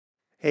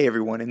Hey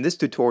everyone, in this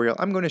tutorial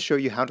I'm going to show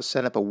you how to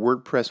set up a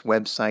WordPress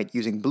website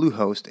using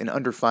Bluehost in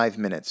under 5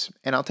 minutes.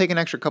 And I'll take an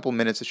extra couple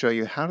minutes to show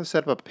you how to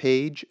set up a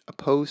page, a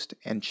post,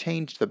 and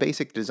change the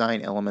basic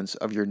design elements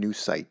of your new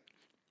site.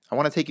 I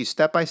want to take you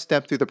step by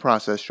step through the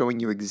process, showing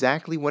you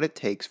exactly what it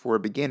takes for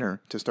a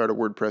beginner to start a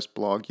WordPress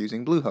blog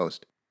using Bluehost.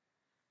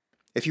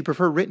 If you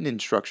prefer written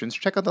instructions,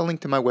 check out the link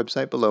to my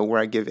website below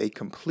where I give a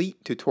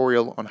complete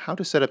tutorial on how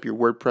to set up your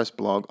WordPress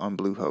blog on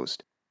Bluehost.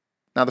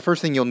 Now the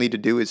first thing you'll need to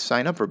do is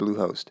sign up for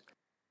Bluehost.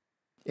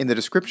 In the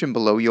description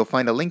below, you'll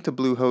find a link to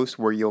Bluehost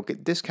where you'll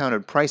get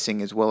discounted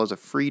pricing as well as a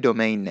free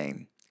domain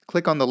name.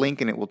 Click on the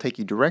link and it will take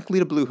you directly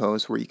to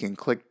Bluehost where you can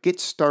click Get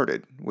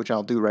Started, which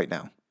I'll do right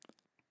now.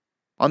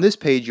 On this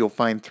page, you'll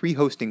find 3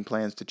 hosting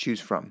plans to choose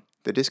from.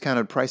 The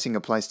discounted pricing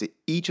applies to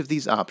each of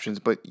these options,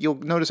 but you'll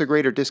notice a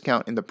greater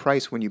discount in the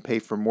price when you pay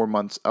for more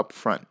months up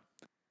front.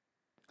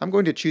 I'm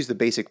going to choose the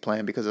basic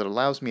plan because it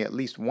allows me at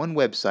least one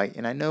website,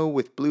 and I know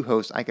with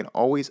Bluehost I can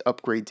always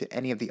upgrade to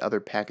any of the other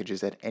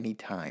packages at any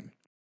time.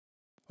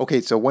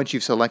 Okay, so once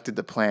you've selected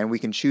the plan, we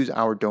can choose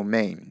our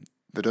domain.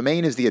 The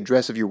domain is the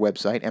address of your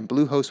website, and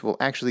Bluehost will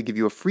actually give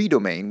you a free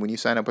domain when you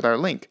sign up with our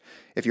link.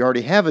 If you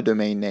already have a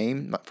domain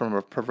name from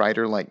a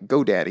provider like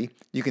GoDaddy,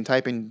 you can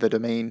type in the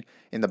domain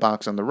in the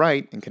box on the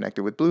right and connect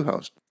it with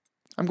Bluehost.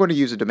 I'm going to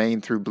use a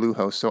domain through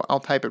Bluehost, so I'll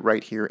type it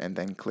right here and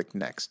then click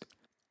Next.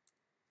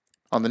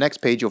 On the next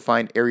page, you'll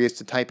find areas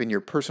to type in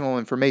your personal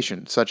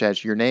information, such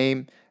as your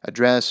name,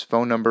 address,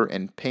 phone number,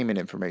 and payment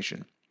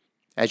information.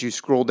 As you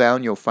scroll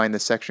down, you'll find the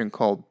section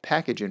called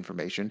Package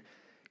Information.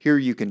 Here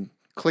you can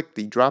click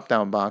the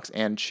drop-down box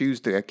and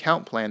choose the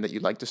account plan that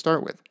you'd like to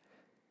start with.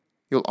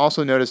 You'll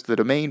also notice the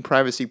Domain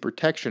Privacy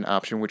Protection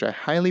option, which I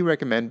highly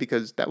recommend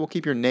because that will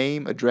keep your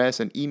name, address,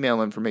 and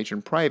email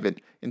information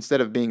private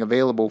instead of being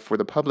available for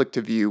the public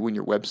to view when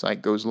your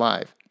website goes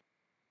live.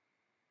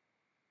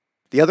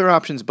 The other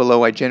options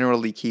below I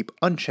generally keep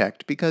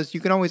unchecked because you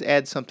can always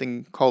add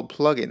something called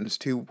plugins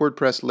to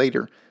WordPress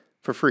later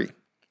for free.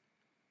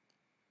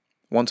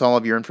 Once all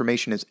of your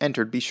information is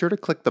entered, be sure to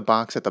click the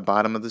box at the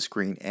bottom of the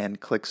screen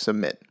and click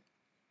Submit.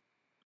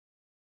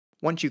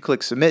 Once you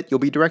click Submit, you'll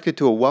be directed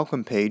to a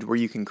welcome page where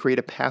you can create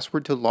a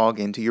password to log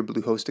into your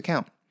Bluehost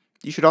account.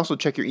 You should also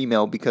check your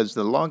email because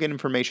the login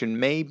information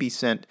may be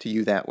sent to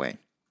you that way.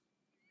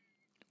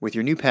 With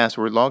your new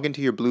password, log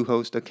into your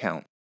Bluehost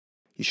account.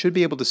 You should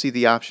be able to see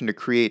the option to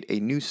create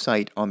a new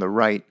site on the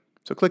right,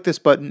 so click this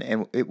button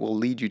and it will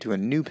lead you to a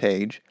new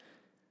page.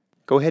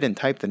 Go ahead and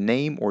type the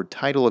name or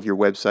title of your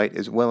website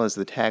as well as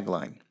the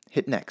tagline.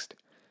 Hit Next.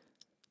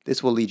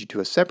 This will lead you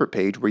to a separate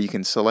page where you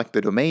can select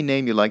the domain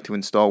name you'd like to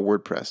install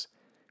WordPress.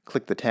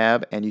 Click the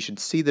tab and you should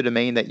see the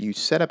domain that you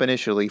set up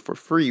initially for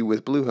free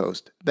with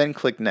Bluehost. Then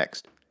click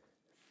Next.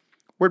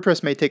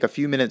 WordPress may take a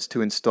few minutes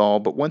to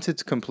install, but once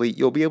it's complete,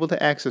 you'll be able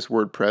to access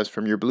WordPress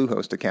from your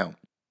Bluehost account.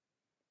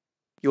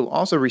 You'll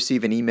also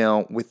receive an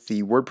email with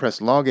the WordPress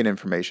Login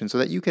information so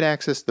that you can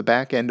access the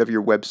back end of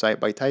your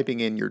website by typing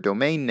in your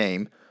domain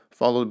name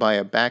followed by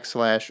a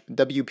 /wp-admin.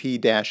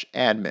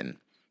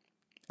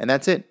 And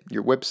that's it.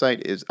 Your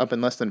website is up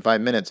in less than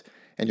 5 minutes,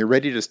 and you're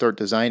ready to start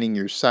designing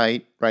your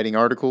site, writing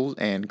articles,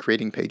 and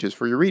creating pages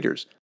for your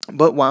readers.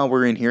 But while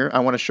we're in here, I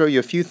want to show you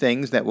a few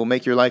things that will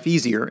make your life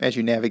easier as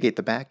you navigate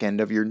the back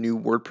end of your new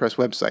WordPress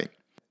website.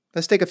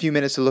 Let's take a few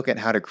minutes to look at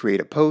how to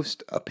create a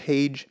post, a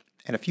page,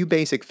 and a few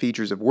basic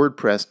features of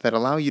WordPress that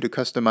allow you to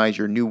customize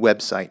your new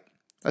website.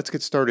 Let's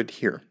get started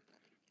here.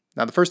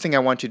 Now the first thing I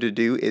want you to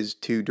do is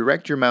to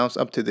direct your mouse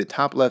up to the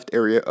top left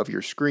area of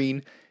your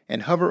screen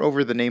and hover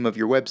over the name of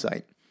your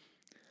website.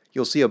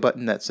 You'll see a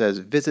button that says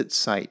Visit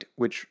Site,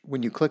 which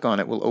when you click on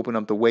it will open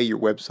up the way your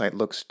website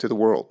looks to the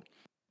world.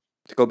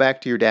 To go back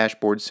to your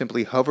dashboard,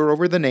 simply hover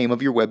over the name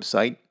of your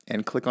website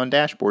and click on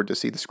Dashboard to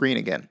see the screen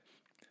again.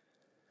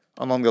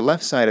 Along the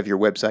left side of your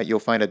website, you'll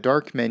find a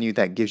dark menu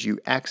that gives you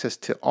access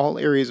to all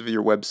areas of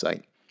your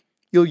website.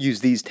 You'll use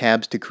these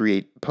tabs to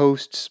create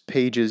posts,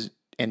 pages,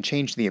 and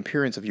change the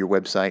appearance of your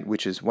website,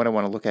 which is what I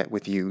want to look at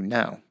with you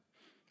now.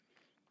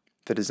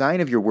 The design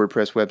of your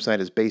WordPress website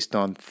is based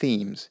on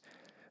themes.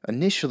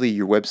 Initially,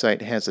 your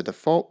website has a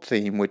default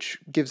theme, which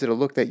gives it a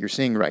look that you're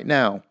seeing right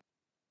now.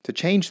 To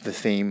change the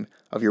theme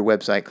of your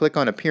website, click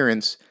on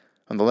Appearance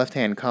on the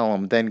left-hand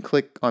column, then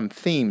click on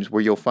Themes,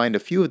 where you'll find a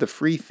few of the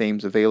free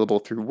themes available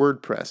through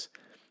WordPress.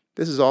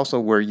 This is also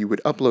where you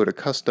would upload a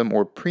custom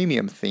or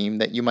premium theme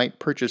that you might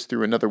purchase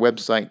through another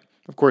website.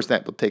 Of course,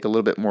 that will take a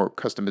little bit more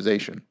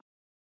customization.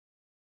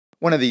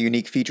 One of the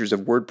unique features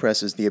of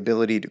WordPress is the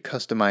ability to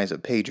customize a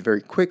page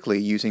very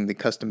quickly using the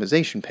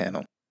Customization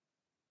panel.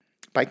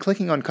 By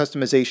clicking on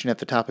Customization at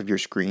the top of your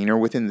screen or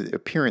within the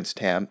Appearance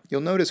tab, you'll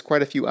notice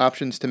quite a few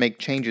options to make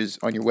changes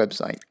on your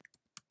website.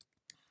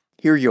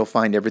 Here you'll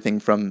find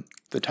everything from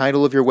the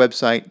title of your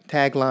website,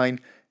 tagline,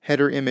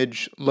 header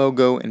image,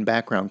 logo, and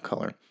background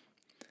color.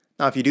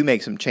 Now if you do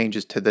make some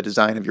changes to the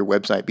design of your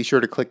website, be sure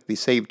to click the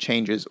Save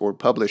Changes or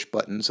Publish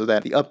button so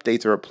that the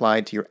updates are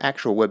applied to your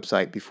actual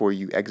website before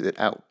you exit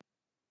out.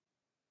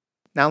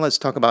 Now let's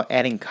talk about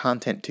adding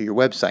content to your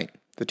website.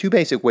 The 2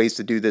 basic ways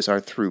to do this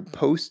are through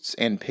posts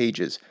and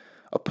pages.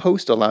 A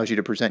post allows you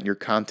to present your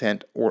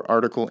content or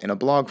article in a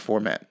blog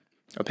format.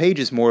 A page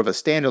is more of a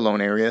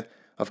standalone area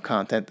of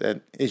content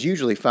that is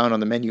usually found on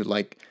the menu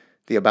like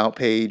the About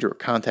page or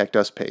Contact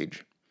Us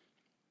page.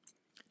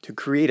 To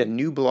create a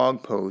new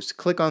blog post,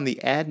 click on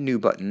the Add New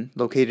button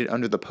located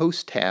under the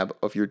Post tab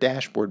of your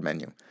dashboard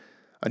menu.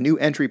 A new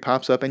entry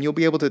pops up and you'll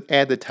be able to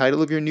add the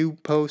title of your new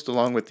post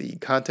along with the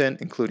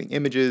content, including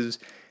images,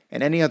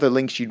 and any other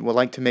links you would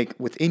like to make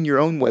within your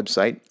own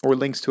website or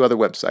links to other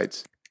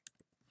websites.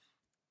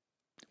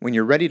 When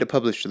you're ready to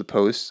publish the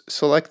post,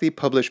 select the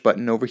Publish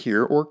button over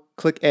here or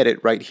click Edit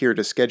right here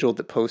to schedule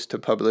the post to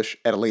publish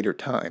at a later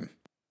time.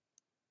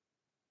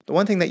 The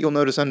one thing that you'll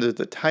notice under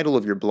the title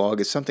of your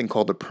blog is something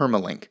called a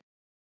permalink.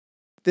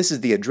 This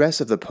is the address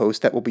of the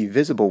post that will be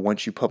visible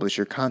once you publish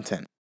your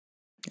content.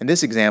 In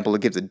this example,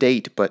 it gives a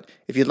date, but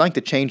if you'd like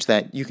to change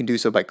that, you can do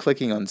so by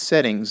clicking on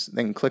Settings,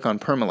 then click on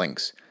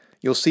Permalinks.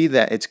 You'll see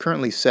that it's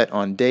currently set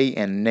on day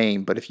and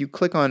name, but if you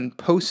click on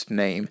Post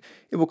Name,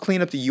 it will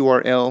clean up the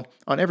URL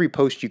on every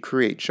post you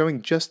create,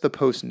 showing just the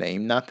post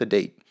name, not the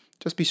date.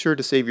 Just be sure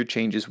to save your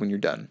changes when you're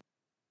done.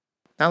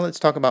 Now let's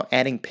talk about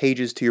adding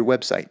pages to your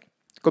website.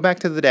 Go back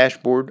to the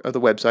dashboard of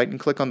the website and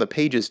click on the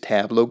Pages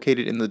tab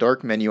located in the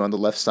dark menu on the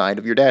left side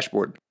of your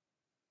dashboard.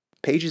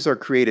 Pages are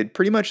created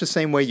pretty much the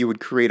same way you would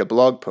create a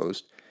blog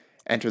post.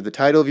 Enter the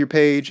title of your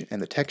page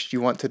and the text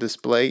you want to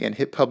display and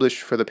hit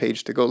Publish for the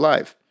page to go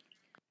live.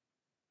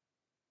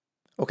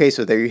 Okay,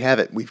 so there you have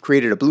it. We've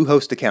created a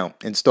Bluehost account,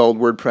 installed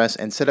WordPress,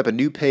 and set up a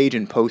new page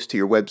and post to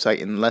your website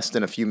in less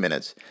than a few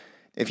minutes.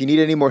 If you need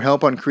any more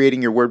help on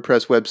creating your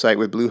WordPress website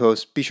with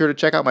Bluehost, be sure to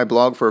check out my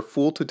blog for a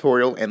full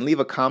tutorial and leave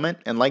a comment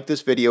and like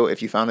this video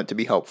if you found it to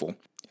be helpful.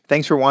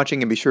 Thanks for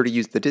watching, and be sure to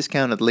use the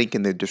discounted link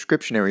in the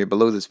description area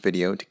below this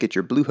video to get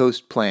your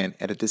Bluehost plan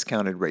at a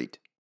discounted rate.